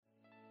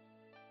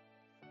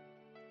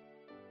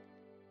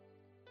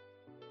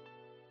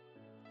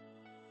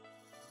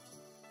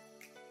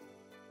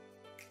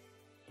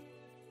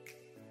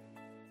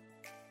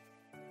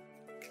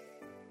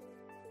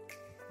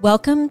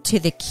Welcome to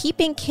the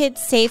Keeping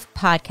Kids Safe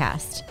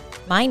podcast.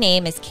 My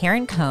name is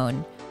Karen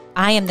Cohn.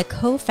 I am the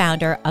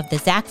co-founder of the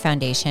Zach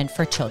Foundation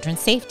for Children's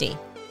Safety.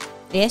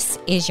 This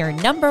is your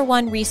number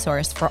one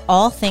resource for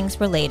all things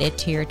related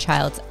to your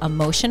child's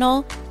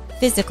emotional,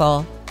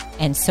 physical,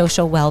 and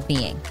social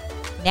well-being.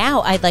 Now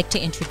I'd like to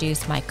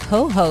introduce my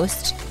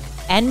co-host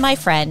and my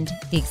friend,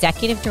 the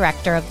Executive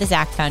Director of the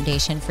Zach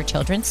Foundation for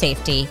Children's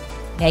Safety,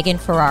 Megan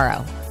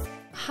Ferraro.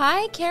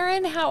 Hi,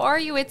 Karen. How are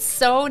you? It's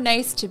so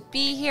nice to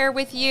be here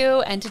with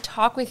you and to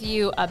talk with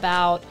you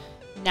about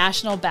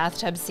National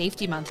Bathtub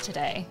Safety Month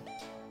today.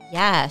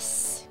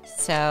 Yes.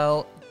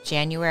 So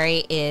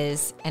January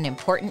is an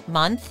important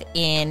month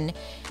in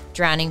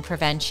drowning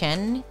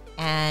prevention,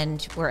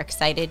 and we're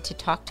excited to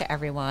talk to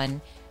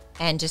everyone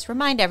and just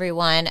remind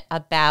everyone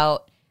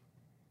about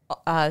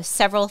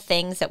several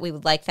things that we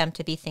would like them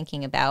to be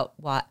thinking about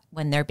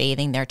when they're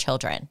bathing their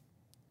children.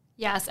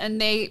 Yes, and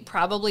they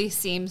probably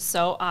seem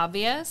so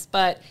obvious,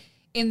 but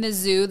in the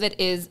zoo that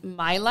is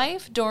my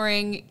life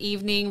during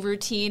evening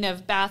routine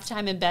of bath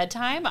time and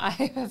bedtime, I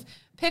have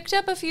picked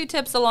up a few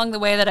tips along the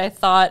way that I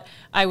thought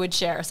I would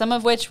share, some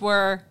of which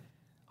were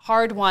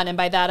hard won, and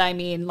by that I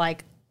mean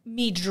like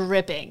me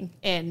dripping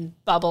in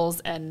bubbles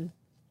and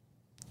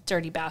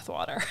dirty bath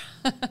water.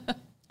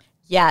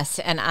 Yes,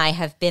 and I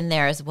have been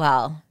there as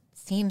well.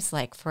 Seems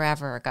like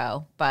forever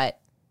ago, but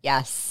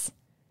yes,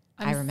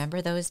 I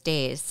remember those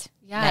days.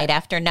 Yeah. Night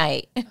after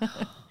night.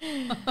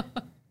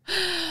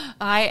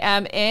 I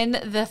am in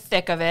the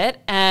thick of it,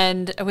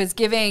 and I was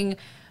giving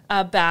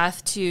a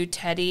bath to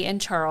Teddy and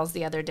Charles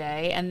the other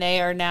day, and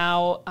they are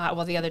now,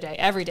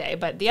 every day,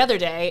 but the other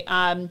day,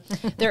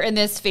 they're in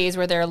this phase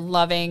where they're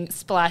loving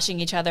splashing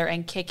each other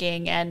and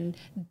kicking and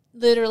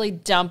literally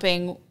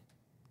dumping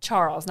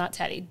Charles, not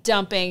Teddy,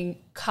 dumping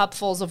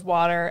cupfuls of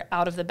water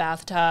out of the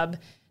bathtub,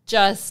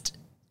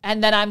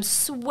 and then I'm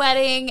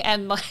sweating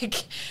and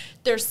like...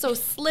 They're so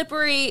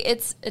slippery.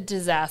 It's a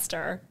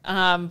disaster.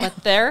 But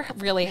they're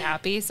really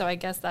happy, so I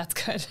guess that's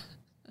good.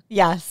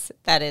 Yes,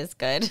 that is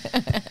good.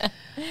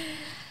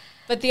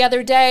 But the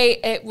other day,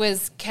 it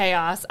was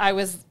chaos. I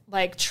was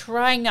like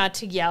trying not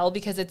to yell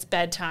because it's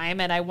bedtime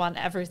and I want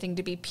everything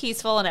to be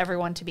peaceful and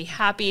everyone to be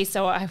happy.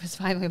 So I was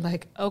finally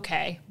like,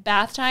 okay,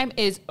 bath time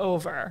is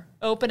over.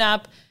 Open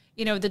up,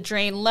 the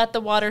drain, let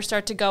the water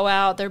start to go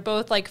out. They're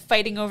both like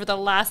fighting over the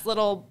last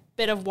little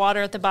bit of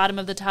water at the bottom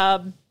of the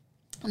tub.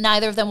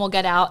 Neither of them will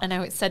get out. And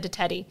I said to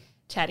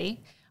Teddy,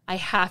 I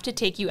have to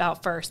take you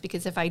out first,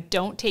 because if I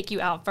don't take you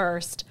out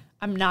first,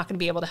 I'm not going to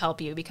be able to help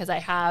you, because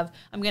I'm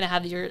going to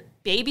have your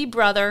baby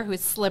brother who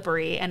is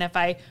slippery. And if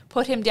I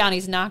put him down,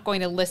 he's not going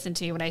to listen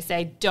to you when I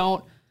say,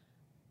 don't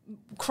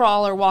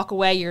crawl or walk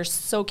away. You're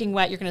soaking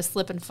wet. You're going to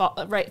slip and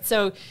fall. Right.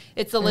 So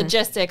it's the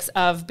logistics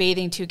of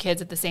bathing two kids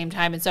at the same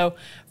time. And so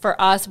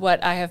for us,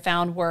 what I have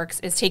found works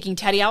is taking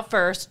Teddy out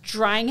first,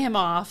 drying him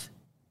off,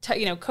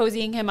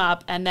 cozying him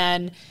up, and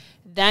then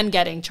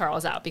getting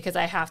Charles out, because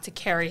I have to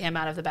carry him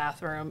out of the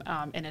bathroom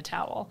in a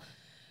towel.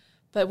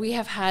 But we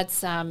have had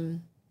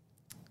some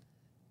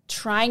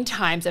trying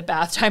times at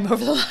bath time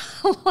over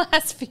the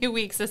last few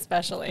weeks,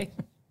 especially.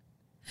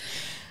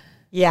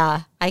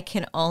 Yeah, I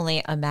can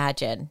only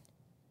imagine.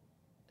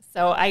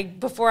 So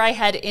before I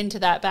head into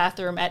that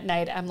bathroom at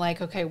night, I'm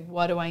like, okay,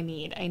 what do I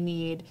need? I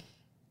need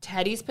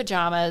Teddy's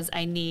pajamas.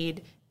 I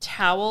need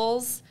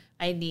towels.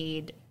 I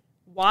need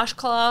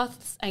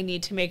washcloths. I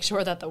need to make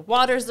sure that the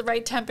water's the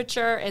right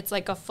temperature. It's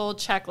like a full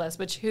checklist,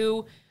 which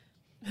who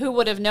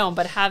would have known?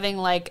 But having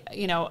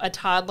a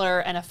toddler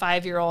and a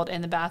 5-year-old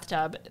in the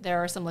bathtub,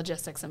 there are some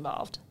logistics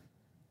involved.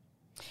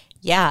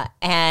 Yeah.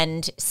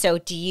 And so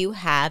do you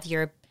have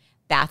your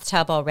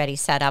bathtub already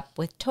set up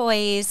with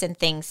toys and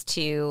things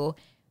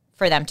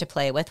for them to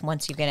play with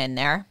once you get in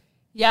there?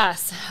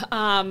 Yes.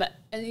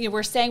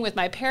 We're staying with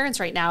my parents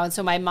right now, and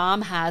so my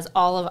mom has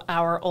all of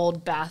our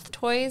old bath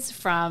toys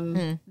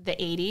from the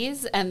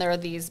 80s, and they're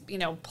these,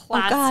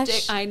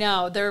 plastic. Oh, I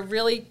know. They're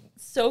really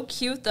so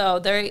cute, though.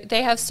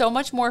 They have so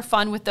much more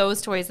fun with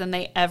those toys than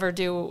they ever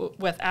do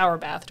with our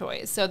bath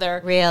toys. So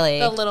they're really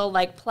the little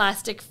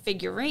plastic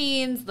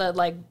figurines,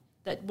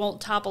 that won't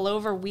topple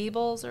over,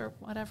 Weebles or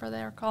whatever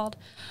they're called.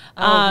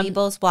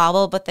 Weebles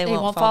wobble, but they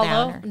won't fall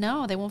down.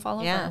 No, they won't fall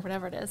over, or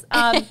whatever it is.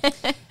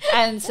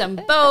 And some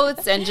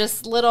boats and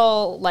just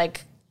little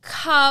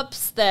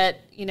cups that,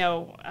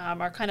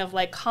 are kind of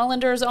like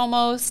colanders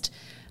almost,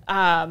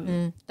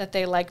 that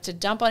they like to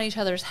dump on each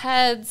other's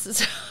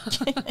heads.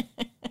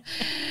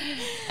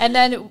 And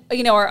then,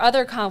 our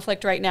other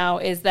conflict right now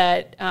is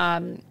that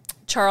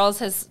Charles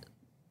has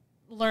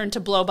learned to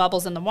blow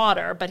bubbles in the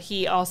water, but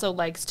he also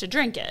likes to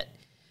drink it.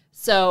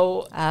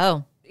 So,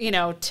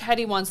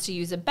 Teddy wants to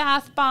use a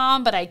bath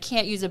bomb, but I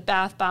can't use a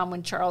bath bomb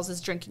when Charles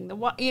is drinking the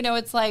water.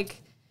 It's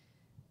like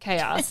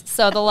chaos.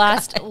 So the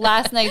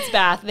last night's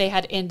bath, they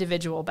had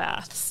individual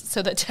baths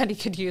so that Teddy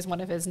could use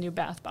one of his new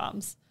bath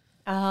bombs.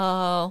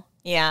 Oh,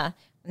 yeah.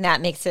 And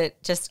that makes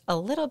it just a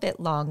little bit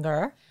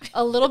longer.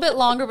 A little bit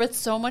longer, but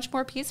so much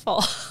more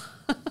peaceful.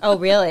 Oh,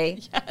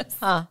 really? Yes.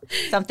 Huh.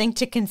 Something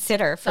to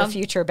consider for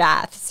future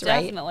baths,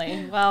 right?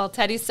 Definitely. Well,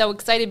 Teddy's so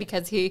excited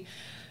because he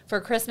for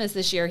Christmas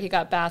this year, he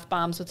got bath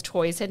bombs with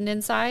toys hidden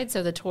inside.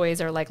 So the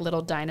toys are like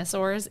little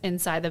dinosaurs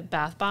inside the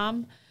bath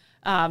bomb.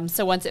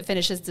 So once it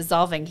finishes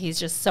dissolving, he's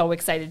just so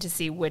excited to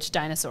see which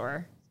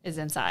dinosaur is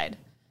inside.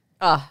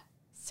 Oh,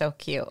 so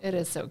cute. It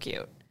is so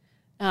cute.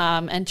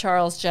 And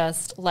Charles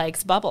just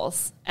likes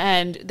bubbles.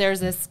 And there's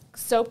this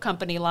soap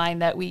company line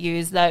that we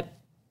use that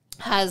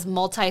has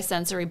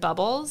multi-sensory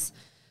bubbles.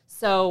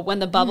 So when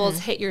the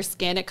bubbles hit your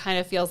skin, it kind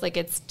of feels like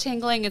it's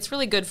tingling. It's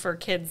really good for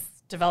kids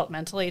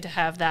developmentally to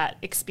have that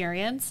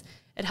experience.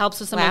 It helps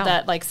with some of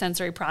that like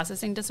sensory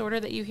processing disorder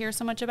that you hear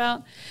so much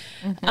about.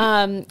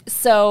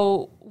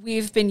 So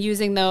we've been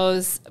using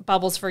those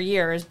bubbles for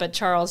years, but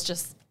Charles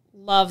just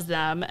loves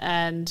them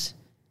and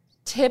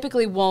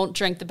typically won't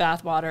drink the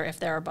bath water if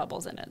there are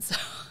bubbles in it. So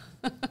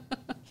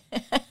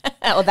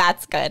Oh,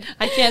 that's good.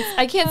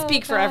 I can't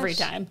speak for every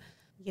time.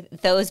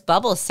 Those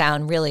bubbles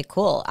sound really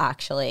cool,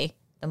 actually.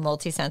 The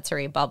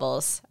multisensory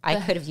bubbles. I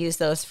could have used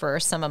those for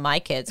some of my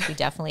kids. We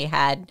definitely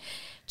had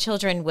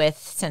children with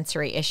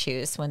sensory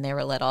issues when they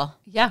were little.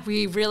 Yeah,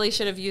 we really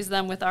should have used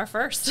them with our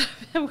first.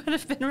 It would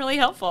have been really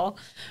helpful.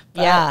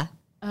 But,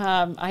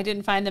 I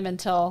didn't find them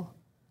until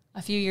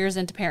a few years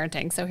into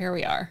parenting, so here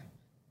we are.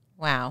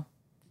 Wow.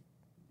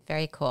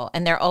 Very cool.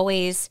 And there's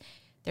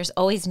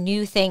always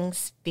new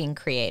things being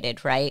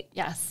created, right?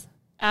 Yes,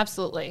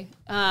 absolutely.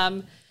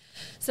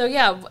 So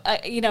yeah,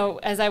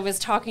 as I was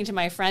talking to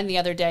my friend the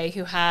other day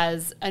who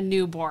has a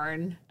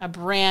newborn, a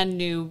brand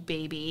new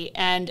baby,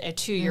 and a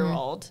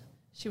 2-year-old,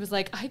 she was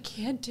like, I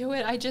can't do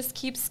it. I just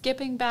keep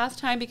skipping bath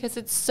time because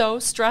it's so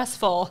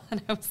stressful.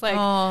 And I was like,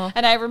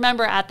 and I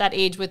remember at that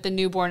age with the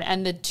newborn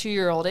and the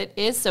 2-year-old, it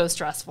is so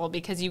stressful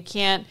because you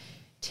can't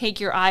take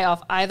your eye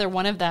off either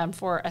one of them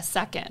for a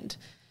second.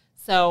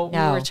 So we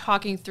were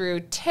talking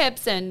through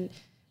tips and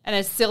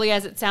as silly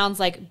as it sounds,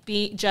 like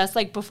just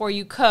like before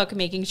you cook,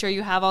 making sure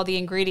you have all the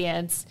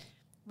ingredients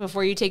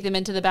before you take them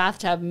into the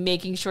bathtub,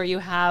 making sure you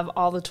have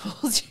all the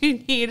tools you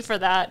need for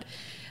that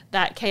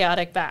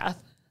chaotic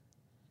bath.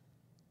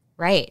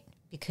 Right,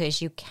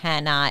 because you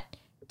cannot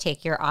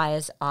take your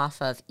eyes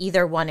off of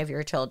either one of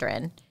your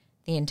children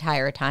the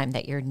entire time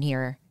that you're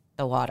near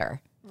the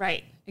water.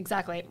 Right,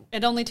 exactly.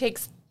 It only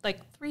takes like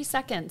 3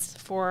 seconds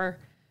for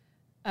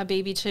a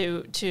baby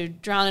to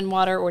drown in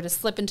water or to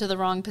slip into the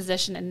wrong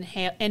position and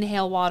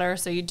inhale water.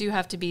 So you do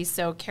have to be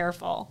so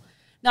careful.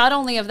 Not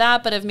only of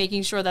that, but of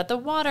making sure that the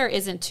water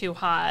isn't too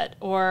hot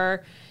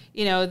or,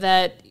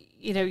 that,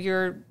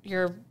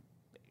 you're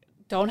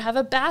don't have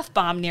a bath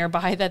bomb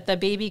nearby that the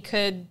baby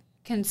could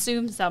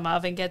consume some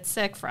of and get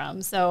sick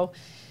from. So,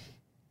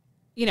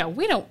 we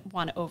don't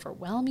want to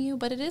overwhelm you,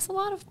 but it is a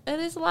lot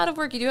of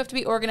work. You do have to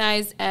be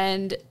organized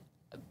and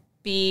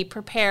be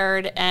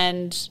prepared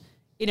and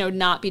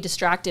not be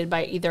distracted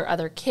by either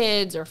other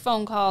kids or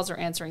phone calls or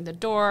answering the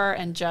door.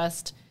 And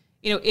just,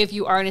 if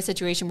you are in a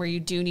situation where you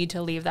do need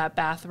to leave that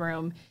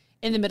bathroom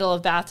in the middle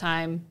of bath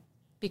time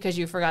because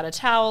you forgot a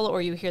towel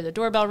or you hear the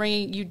doorbell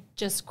ringing, you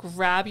just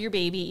grab your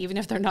baby, even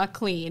if they're not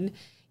clean,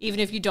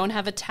 even if you don't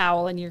have a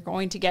towel and you're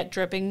going to get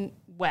dripping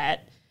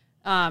wet,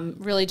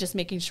 really just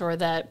making sure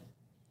that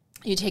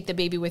you take the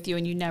baby with you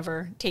and you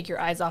never take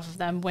your eyes off of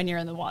them when you're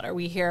in the water.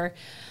 We hear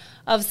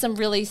of some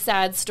really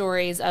sad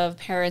stories of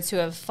parents who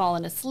have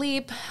fallen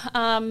asleep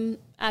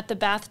at the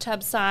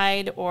bathtub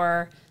side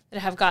or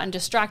that have gotten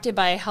distracted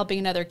by helping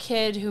another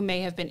kid who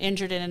may have been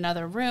injured in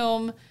another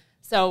room.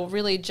 So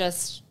really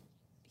just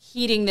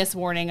heeding this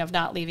warning of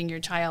not leaving your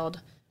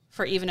child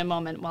for even a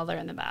moment while they're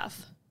in the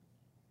bath.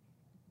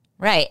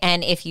 Right.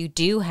 And if you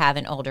do have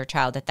an older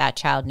child, that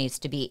child needs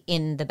to be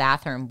in the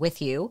bathroom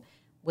with you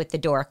with the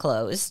door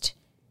closed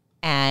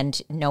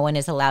and no one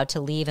is allowed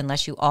to leave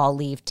unless you all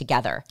leave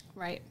together.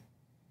 Right.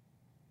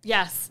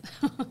 Yes.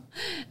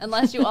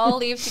 Unless you all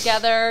leave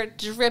together,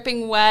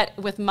 dripping wet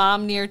with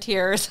mom near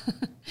tears.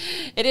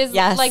 It is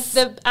like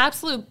the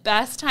absolute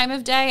best time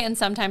of day and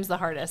sometimes the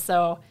hardest.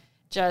 So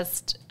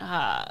just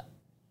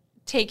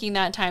taking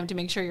that time to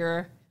make sure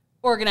you're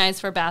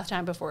organized for bath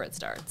time before it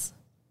starts.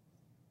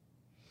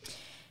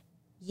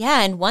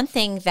 Yeah, and one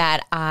thing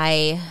that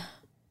I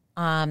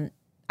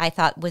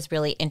thought was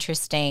really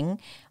interesting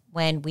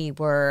when we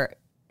were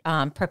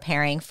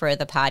preparing for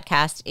the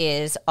podcast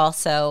is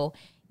also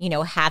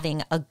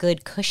having a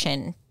good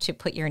cushion to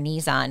put your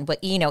knees on. But,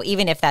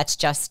 even if that's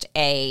just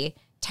a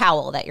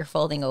towel that you're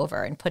folding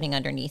over and putting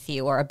underneath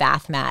you or a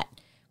bath mat,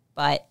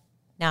 but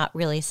not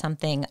really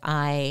something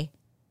I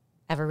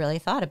ever really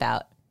thought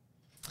about.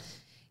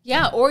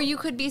 Yeah, or you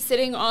could be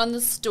sitting on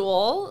the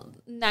stool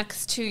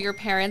next to your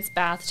parents'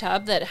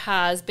 bathtub that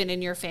has been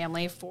in your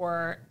family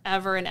for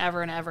ever and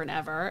ever and ever and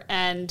ever.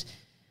 And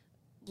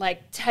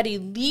like Teddy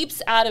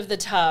leaps out of the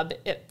tub,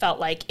 it felt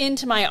like,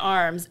 into my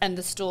arms, and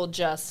the stool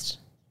just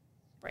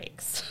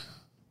breaks.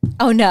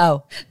 Oh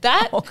no.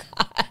 That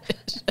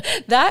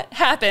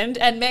happened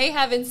and may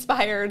have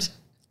inspired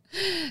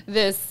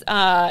this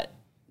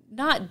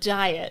not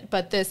diet,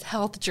 but this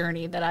health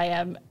journey that I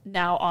am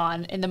now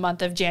on in the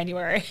month of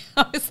January.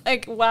 I was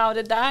like, wow,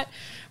 did that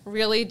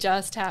really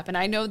just happen?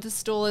 I know the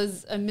stool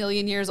is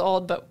 1,000,000 years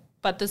old, but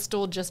but the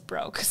stool just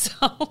broke. So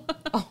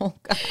Oh,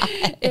 God.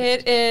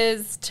 it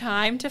is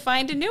time to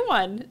find a new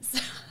one.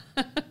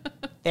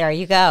 There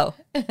you go.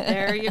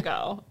 There you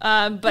go.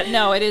 But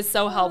no, it is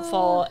so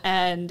helpful,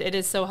 and it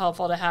is so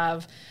helpful to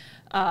have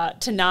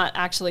to not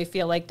actually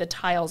feel like the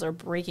tiles are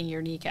breaking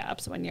your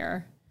kneecaps when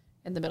you're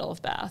in the middle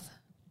of bath.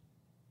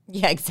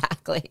 Yeah,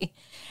 exactly.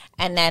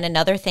 And then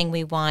another thing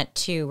we want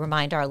to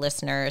remind our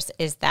listeners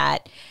is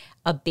that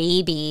a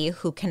baby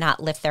who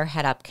cannot lift their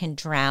head up can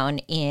drown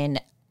in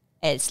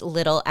as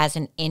little as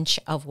an inch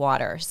of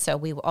water. So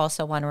we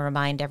also want to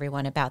remind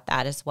everyone about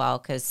that as well,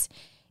 because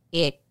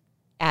it,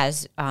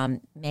 as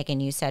Megan,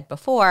 you said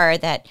before,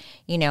 that,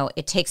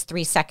 it takes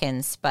 3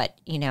 seconds, but,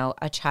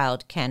 a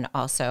child can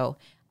also,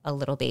 a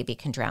little baby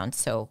can drown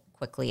so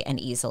quickly and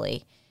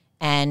easily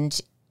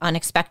and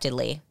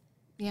unexpectedly.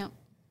 Yeah.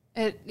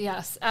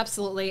 Yes,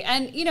 absolutely.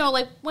 And,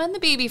 like when the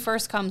baby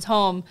first comes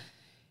home,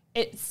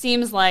 it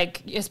seems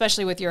like,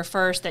 especially with your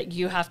first, that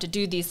you have to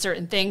do these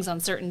certain things on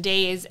certain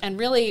days. And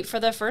really, for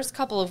the first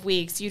couple of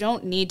weeks, you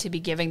don't need to be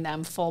giving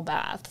them full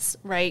baths,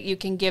 right? You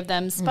can give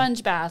them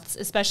sponge baths,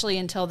 especially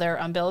until their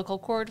umbilical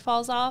cord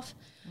falls off.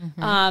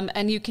 Mm-hmm.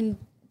 And you can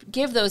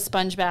give those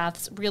sponge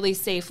baths really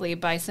safely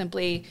by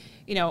simply,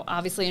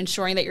 obviously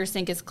ensuring that your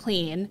sink is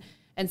clean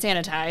and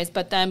sanitized,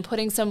 but then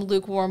putting some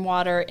lukewarm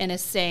water in a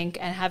sink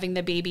and having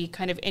the baby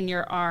kind of in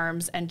your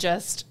arms and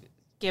just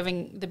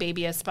giving the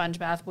baby a sponge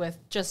bath with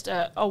just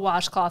a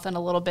washcloth and a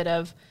little bit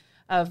of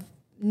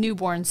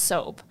newborn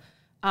soap,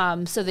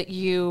 so that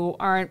you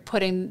aren't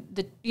putting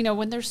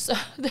when they're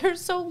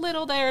so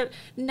little, their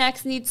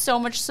necks need so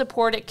much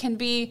support. It can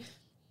be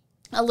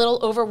a little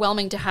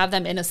overwhelming to have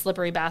them in a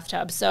slippery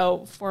bathtub.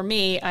 So for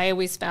me, I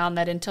always found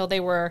that until they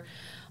were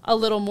a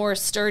little more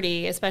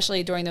sturdy,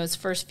 especially during those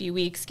first few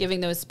weeks, giving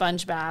those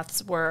sponge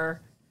baths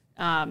were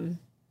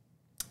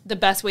the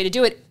best way to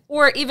do it.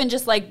 Or even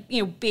just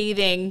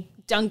bathing,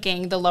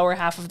 dunking the lower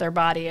half of their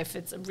body if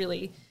it's a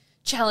really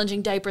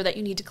challenging diaper that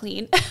you need to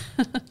clean.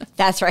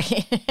 That's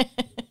right.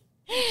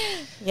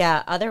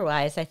 Yeah,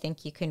 otherwise I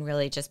think you can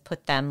really just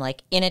put them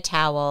in a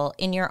towel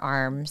in your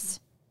arms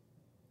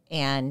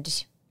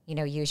and,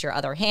 use your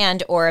other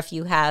hand. Or if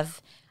you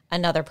have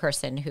another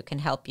person who can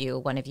help you,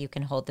 one of you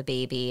can hold the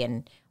baby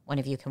and one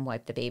of you can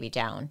wipe the baby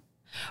down.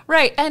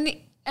 Right.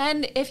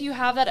 And if you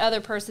have that other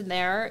person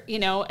there,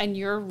 and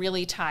you're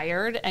really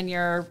tired and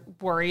you're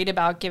worried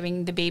about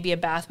giving the baby a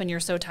bath when you're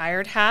so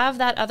tired, have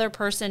that other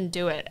person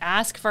do it.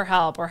 Ask for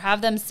help or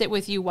have them sit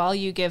with you while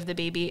you give the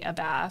baby a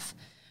bath.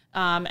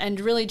 And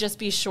really just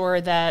be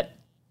sure that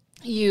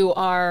you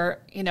are,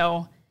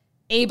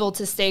 able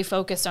to stay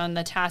focused on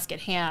the task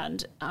at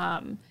hand.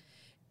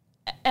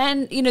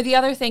 And, the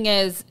other thing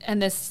is,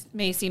 and this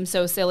may seem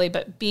so silly,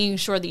 but being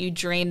sure that you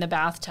drain the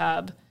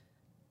bathtub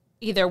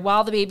either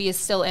while the baby is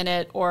still in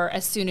it or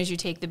as soon as you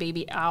take the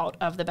baby out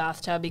of the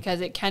bathtub, because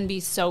it can be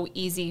so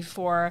easy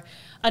for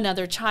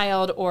another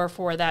child or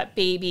for that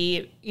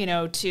baby,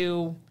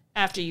 to,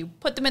 after you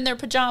put them in their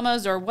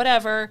pajamas or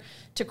whatever,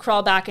 to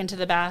crawl back into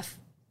the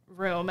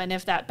bathroom. And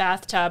if that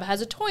bathtub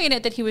has a toy in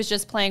it that he was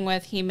just playing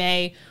with, he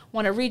may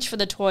want to reach for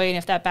the toy. And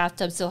if that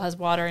bathtub still has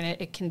water in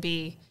it, it can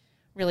be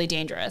really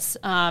dangerous.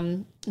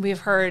 We've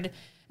heard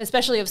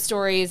especially of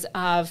stories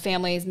of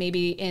families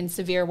maybe in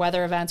severe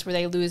weather events where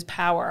they lose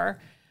power,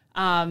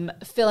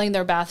 filling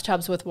their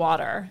bathtubs with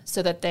water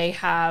so that they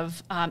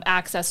have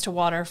access to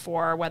water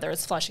for whether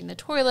it's flushing the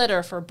toilet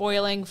or for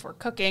boiling, for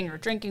cooking or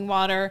drinking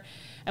water.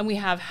 And we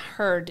have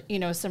heard,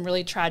 some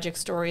really tragic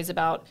stories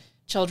about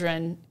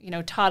children,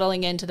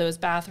 toddling into those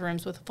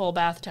bathrooms with full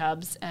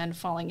bathtubs and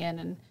falling in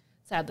and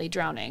sadly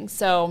drowning.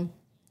 So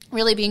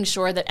really being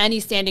sure that any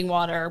standing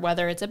water,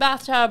 whether it's a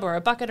bathtub or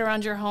a bucket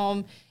around your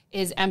home,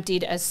 is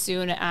emptied as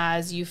soon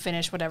as you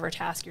finish whatever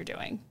task you're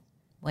doing.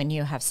 When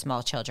you have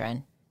small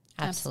children.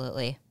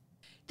 Absolutely.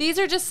 These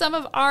are just some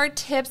of our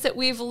tips that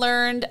we've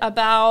learned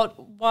about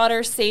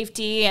water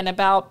safety and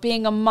about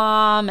being a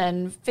mom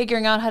and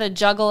figuring out how to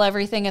juggle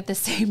everything at the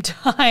same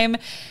time.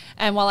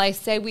 And while I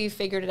say we've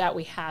figured it out,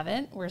 we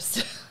haven't. We're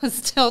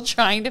still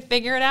trying to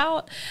figure it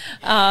out.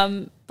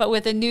 But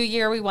with a new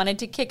year, we wanted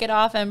to kick it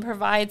off and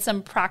provide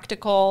some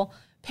practical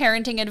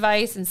parenting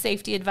advice and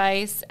safety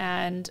advice,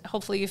 and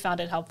hopefully you found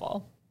it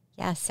helpful.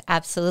 Yes,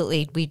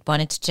 absolutely. We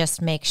wanted to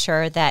just make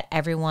sure that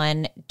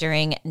everyone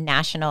during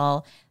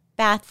National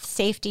Bath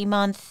Safety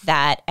Month,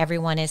 that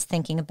everyone is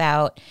thinking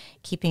about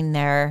keeping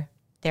their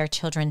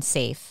children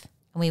safe.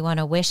 And we want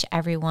to wish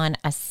everyone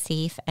a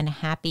safe and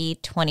happy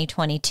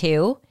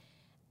 2022.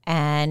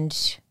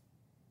 And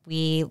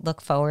we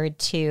look forward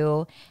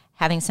to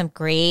having some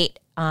great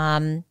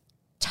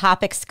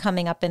topics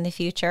coming up in the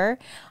future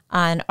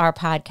on our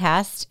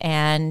podcast,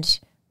 and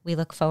we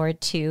look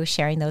forward to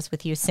sharing those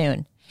with you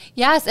soon.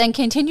 Yes, and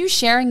continue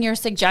sharing your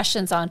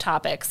suggestions on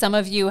topics. Some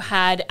of you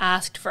had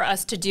asked for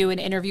us to do an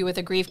interview with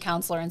a grief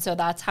counselor, and so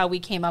that's how we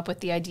came up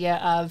with the idea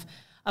of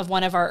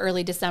one of our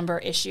early December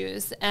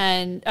issues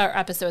or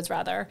episodes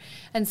rather.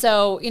 And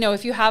so,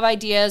 if you have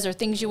ideas or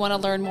things you want to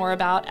learn more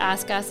about,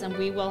 ask us and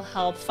we will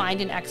help find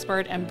an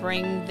expert and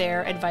bring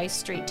their advice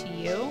straight to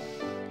you.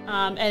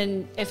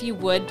 And if you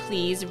would,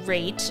 please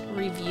rate,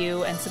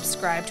 review, and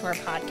subscribe to our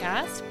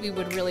podcast. We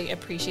would really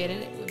appreciate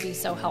it. It would be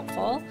so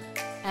helpful.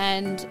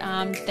 And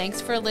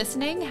thanks for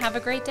listening. Have a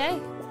great day.